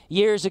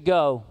years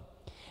ago,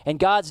 and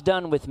God's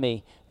done with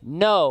me.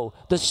 No,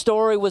 the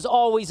story was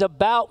always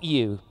about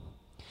you.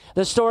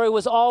 The story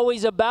was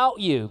always about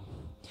you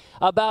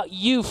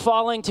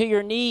falling to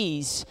your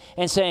knees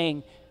and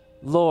saying,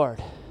 Lord,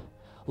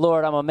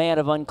 I'm a man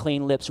of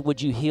unclean lips.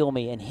 Would you heal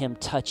me? And him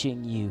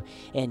touching you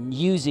and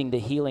using the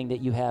healing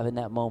that you have in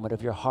that moment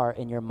of your heart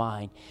and your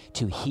mind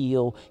to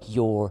heal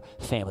your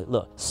family.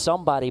 Look,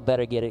 somebody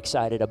better get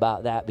excited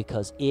about that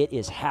because it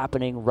is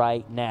happening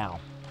right now.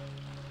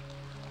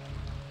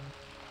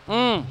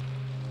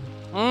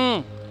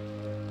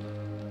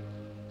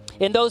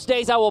 In those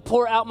days, I will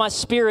pour out my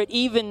Spirit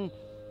even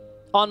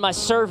on my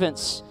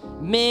servants,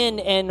 men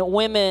and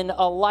women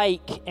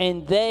alike,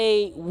 and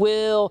they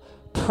will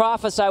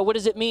prophesy. What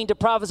does it mean to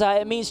prophesy?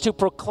 It means to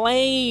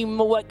proclaim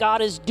what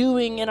God is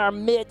doing in our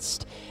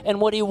midst and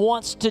what he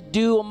wants to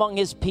do among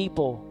his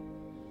people.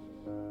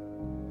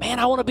 Man,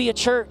 I want to be a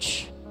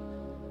church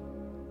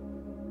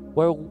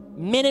where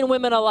men and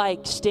women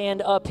alike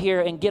stand up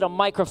here and get a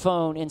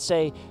microphone and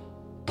say,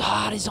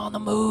 God is on the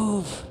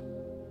move.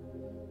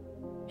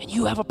 And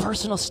you have a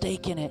personal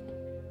stake in it.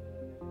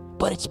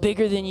 But it's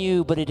bigger than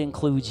you, but it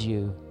includes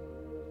you.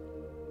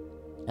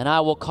 And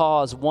I will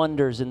cause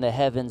wonders in the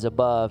heavens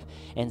above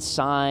and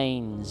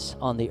signs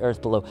on the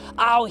earth below.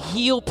 I'll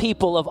heal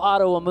people of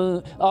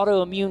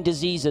autoimmune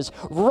diseases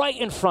right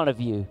in front of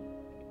you.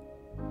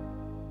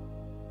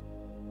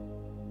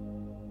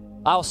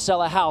 I'll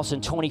sell a house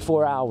in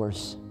 24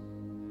 hours.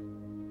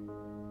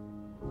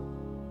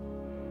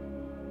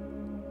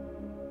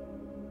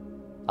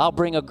 I'll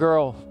bring a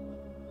girl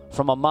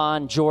from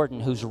Amman,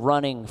 Jordan, who's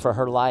running for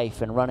her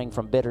life and running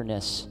from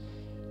bitterness.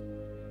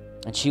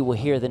 And she will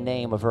hear the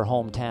name of her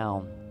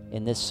hometown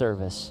in this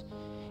service.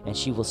 And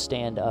she will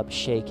stand up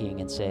shaking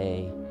and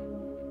say,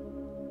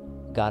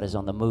 God is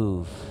on the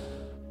move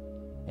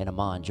in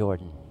Amman,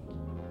 Jordan.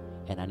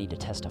 And I need to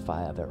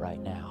testify of it right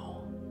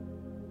now.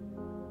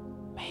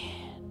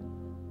 Man,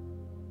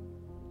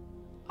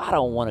 I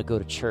don't want to go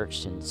to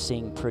church and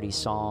sing pretty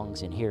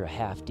songs and hear a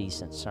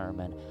half-decent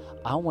sermon.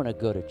 I want to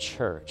go to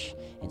church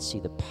and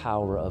see the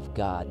power of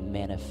God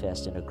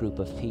manifest in a group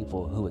of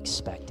people who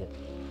expect it.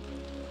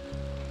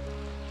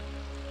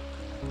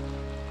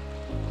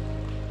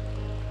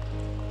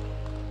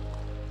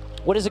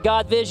 What is a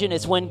God vision?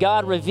 It's when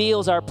God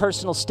reveals our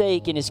personal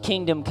stake in His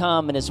kingdom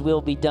come and His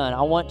will be done.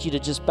 I want you to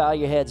just bow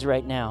your heads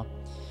right now.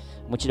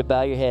 I want you to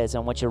bow your heads. I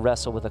want you to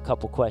wrestle with a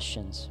couple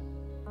questions.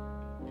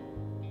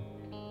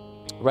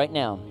 Right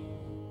now,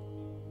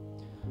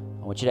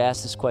 I want you to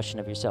ask this question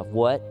of yourself.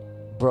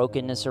 What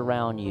brokenness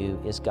around you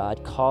is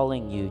God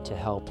calling you to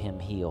help Him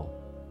heal?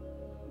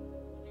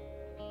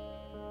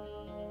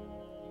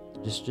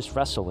 Just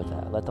wrestle with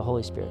that. Let the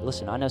Holy Spirit.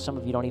 Listen, I know some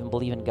of you don't even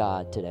believe in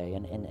God today,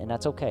 and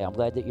that's okay. I'm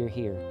glad that you're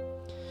here.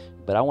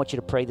 But I want you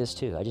to pray this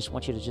too. I just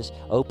want you to just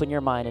open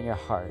your mind and your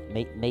heart.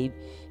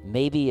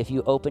 Maybe if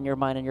you open your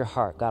mind and your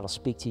heart, God will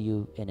speak to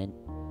you in an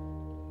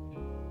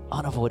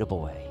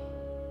unavoidable way.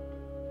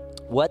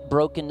 What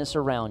brokenness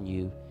around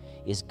you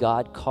is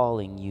God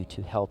calling you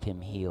to help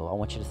Him heal? I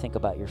want you to think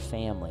about your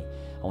family.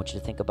 I want you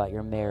to think about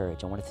your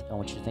marriage. I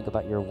want you to think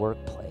about your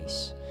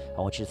workplace.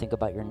 I want you to think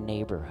about your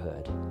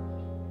neighborhood.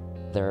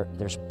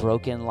 There's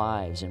broken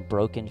lives and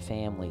broken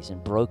families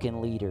and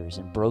broken leaders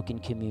and broken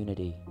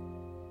community.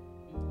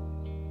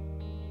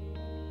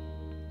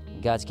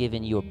 God's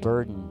given you a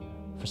burden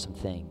for some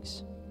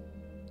things.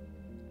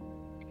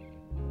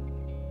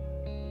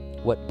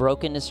 What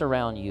brokenness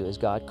around you is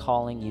God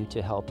calling you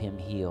to help Him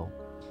heal?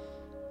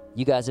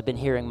 You guys have been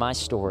hearing my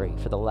story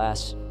for the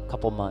last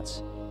couple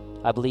months.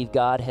 I believe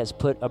God has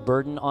put a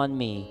burden on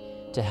me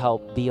to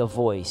help be a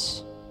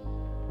voice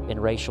in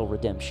racial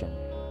redemption.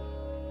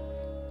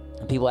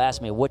 And people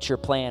ask me, what's your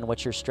plan?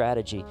 What's your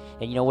strategy?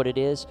 And you know what it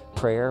is?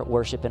 Prayer,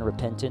 worship, and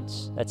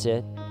repentance. That's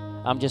it.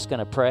 I'm just going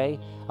to pray.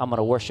 I'm going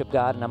to worship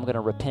God, and I'm going to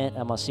repent.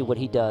 I'm going to see what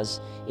He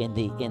does in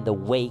the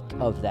wake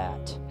of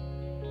that.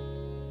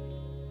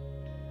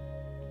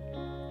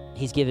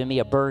 He's given me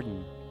a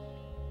burden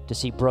to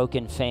see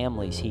broken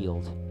families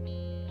healed,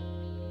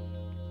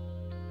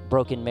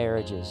 broken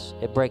marriages.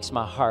 It breaks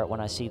my heart when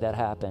I see that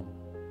happen.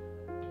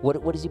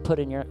 What does He put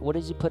in your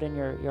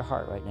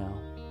heart right now?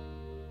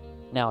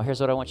 Now, here's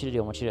what I want you to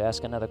do. I want you to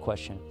ask another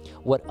question.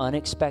 What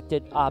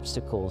unexpected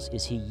obstacles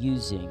is He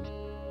using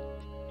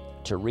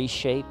to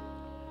reshape,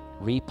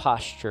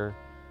 reposture,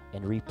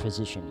 and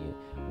reposition you?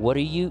 What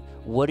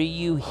are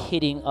you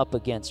hitting up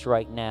against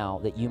right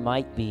now that you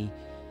might be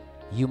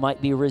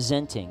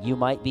resenting? You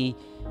might be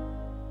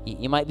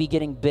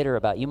getting bitter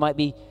about. You might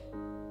be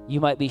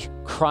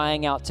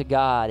crying out to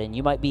God, and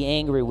you might be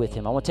angry with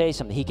Him. I want to tell you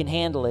something. He can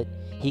handle it.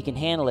 He can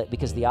handle it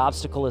because the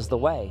obstacle is the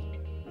way.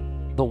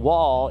 The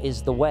wall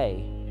is the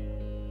way.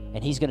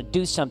 And He's going to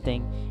do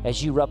something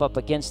as you rub up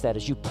against that,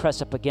 as you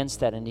press up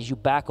against that, and as you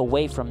back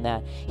away from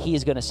that. He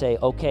is going to say,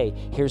 okay,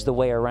 here's the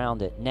way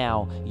around it.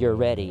 Now you're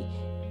ready.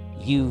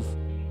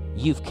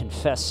 You've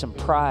confessed some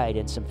pride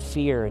and some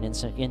fear and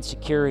some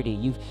insecurity.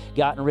 You've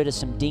gotten rid of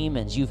some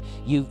demons.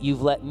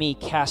 You've let me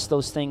cast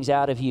those things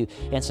out of you,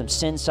 and some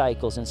sin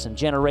cycles and some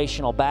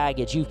generational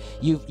baggage. You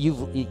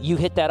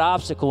hit that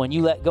obstacle and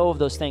you let go of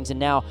those things, and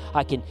now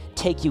I can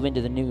take you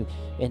into the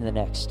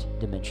next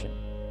dimension.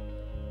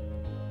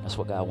 That's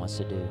what God wants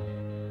to do.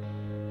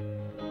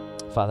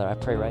 Father, I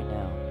pray right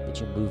now that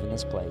you move in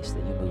this place, that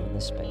you move in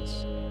this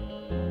space,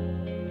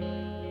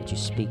 that you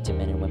speak to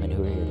men and women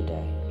who are here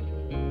today.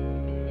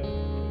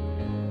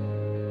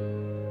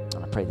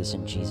 And I pray this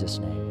in Jesus'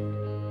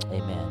 name.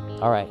 Amen.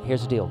 All right,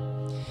 here's the deal.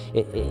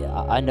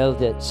 I know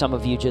that some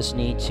of you just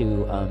need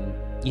to,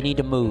 you need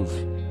to move.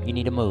 You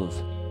need to move.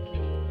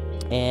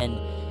 And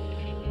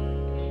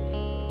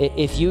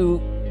if you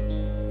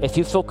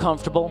feel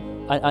comfortable,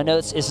 I know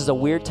this is a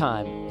weird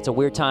time. It's a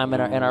weird time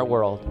in our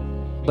world.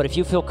 But if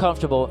you feel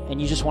comfortable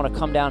and you just want to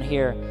come down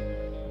here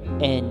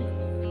and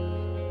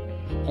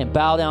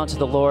bow down to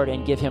the Lord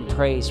and give Him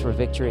praise for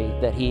victory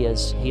that He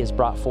has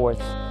brought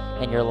forth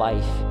in your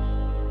life,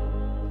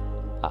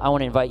 I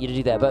want to invite you to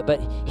do that.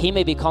 But He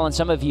may be calling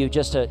some of you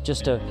just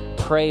to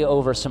pray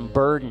over some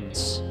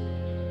burdens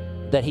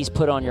that He's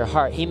put on your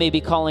heart. He may be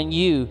calling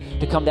you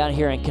to come down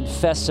here and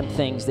confess some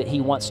things that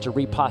He wants to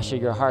reposture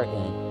your heart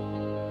in.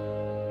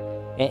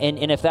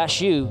 And if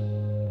that's you,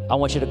 I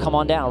want you to come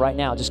on down right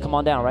now. Just come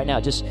on down right now.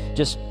 Just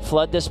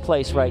flood this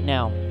place right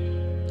now.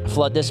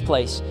 Flood this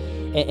place.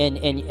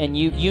 And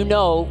you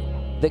know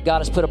that God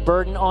has put a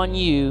burden on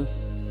you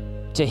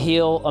to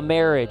heal a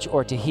marriage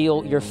or to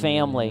heal your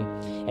family.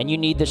 And you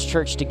need this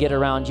church to get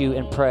around you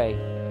and pray.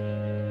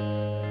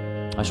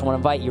 I just want to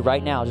invite you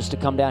right now just to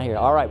come down here.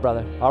 All right,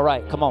 brother. All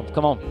right, come on.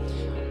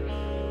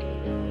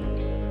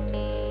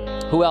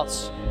 Who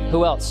else?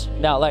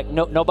 Now,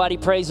 nobody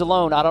prays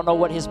alone. I don't know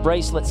what his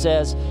bracelet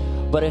says,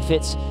 but if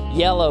it's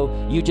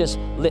yellow, you just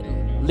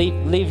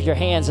leave your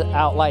hands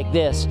out like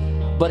this.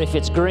 But if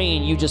it's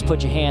green, you just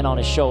put your hand on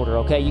his shoulder,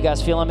 okay? You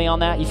guys feeling me on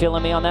that? You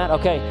feeling me on that?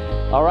 Okay.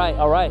 All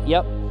right.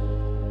 Yep.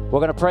 We're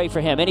going to pray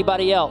for him.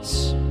 Anybody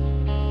else?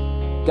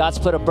 God's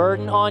put a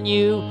burden on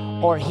you,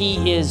 or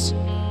He is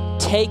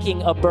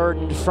taking a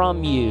burden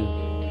from you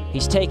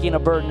He's taking a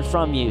burden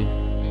from you.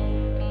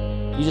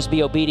 You just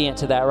be obedient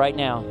to that right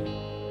now.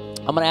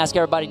 I'm going to ask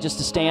everybody just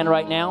to stand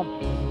right now.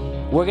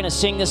 We're going to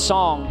sing this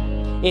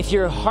song. If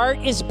your heart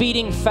is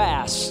beating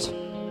fast,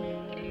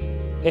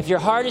 if your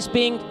heart is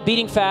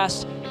beating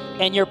fast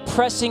and you're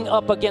pressing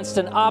up against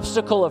an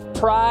obstacle of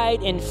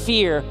pride and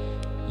fear,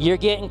 you're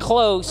getting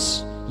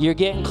close. You're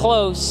getting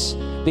close,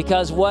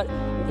 because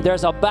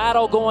there's a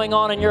battle going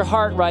on in your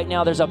heart right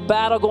now. There's a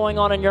battle going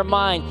on in your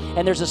mind,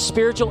 and there's a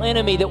spiritual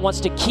enemy that wants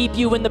to keep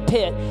you in the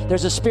pit.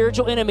 There's a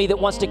spiritual enemy that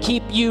wants to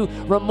keep you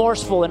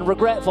remorseful and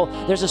regretful.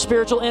 There's a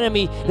spiritual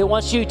enemy that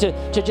wants you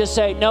to just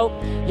say, nope,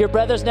 your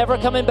brother's never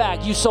coming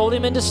back. You sold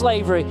him into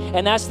slavery,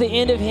 and that's the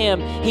end of him.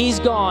 He's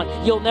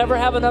gone. You'll never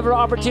have another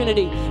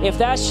opportunity. If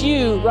that's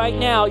you right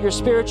now, your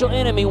spiritual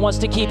enemy wants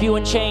to keep you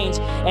in chains,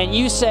 and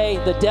you say,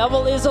 the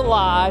devil is a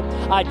lie.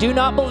 I do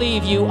not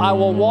believe you. I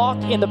will walk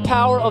in the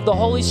power of the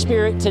Holy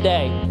Spirit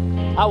today.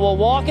 I will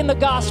walk in the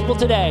gospel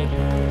today.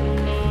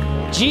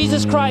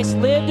 Jesus Christ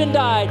lived and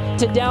died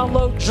to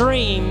download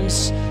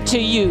dreams to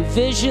you,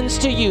 visions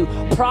to you,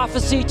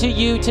 prophecy to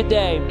you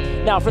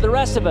today. Now, for the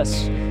rest of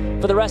us,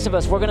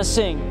 we're going to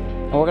sing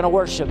and we're going to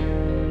worship.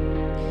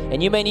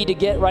 And you may need to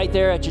get right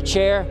there at your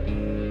chair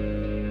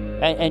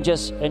and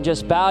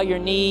just bow your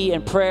knee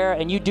in prayer,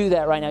 and you do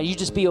that right now. You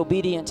just be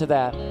obedient to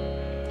that.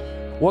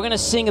 We're going to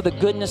sing of the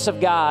goodness of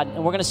God, and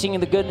we're going to sing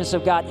of the goodness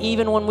of God.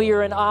 Even when we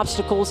are in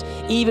obstacles,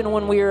 even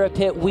when we are in a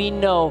pit, we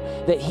know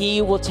that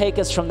He will take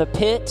us from the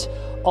pit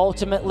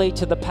ultimately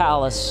to the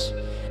palace,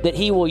 that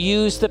He will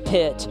use the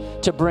pit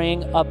to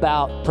bring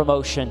about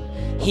promotion.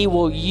 He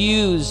will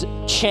use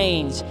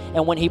chains,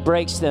 and when He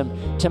breaks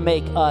them, to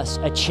make us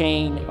a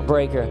chain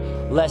breaker.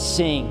 Let's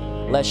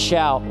sing, let's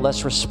shout,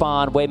 let's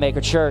respond.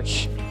 Waymaker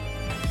Church.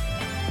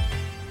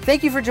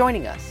 Thank you for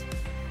joining us.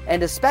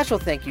 And a special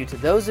thank you to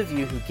those of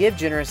you who give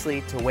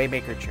generously to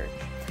Waymaker Church.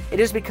 It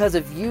is because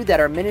of you that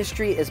our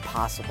ministry is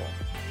possible.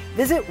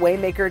 Visit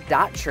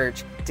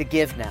waymaker.church to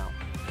give now.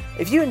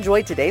 If you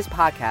enjoyed today's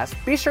podcast,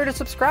 be sure to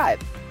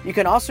subscribe. You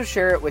can also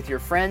share it with your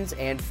friends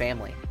and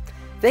family.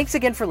 Thanks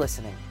again for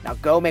listening. Now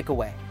go make a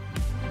way.